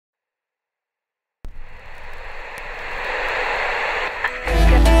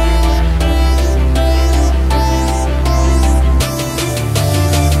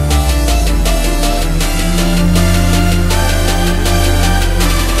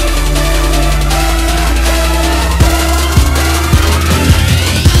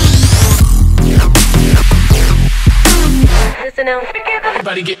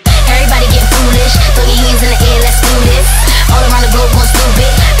Everybody get foolish. Throw your hands in the air, let's do this. All around the globe, going stupid.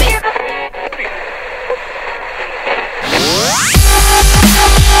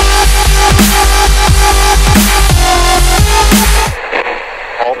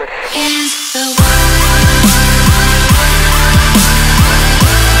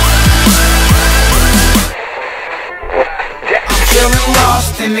 Feeling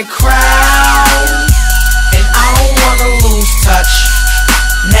lost in the crowd, and I don't wanna lose touch.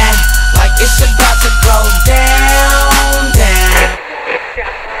 Nah, like it's about to go down, down.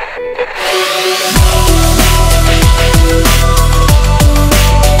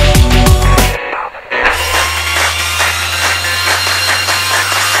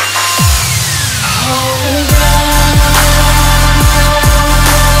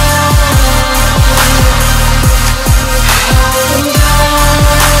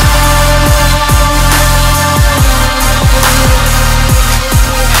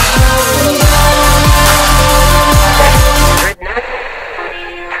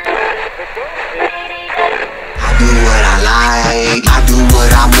 I do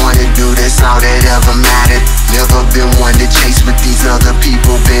what I wanna do, that's all that ever mattered. Never been one to chase what these other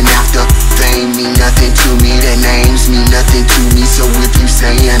people been after. Fame mean nothing to me, their names mean nothing to me. So if you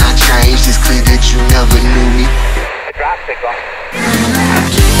saying I changed, it's clear that you never knew me.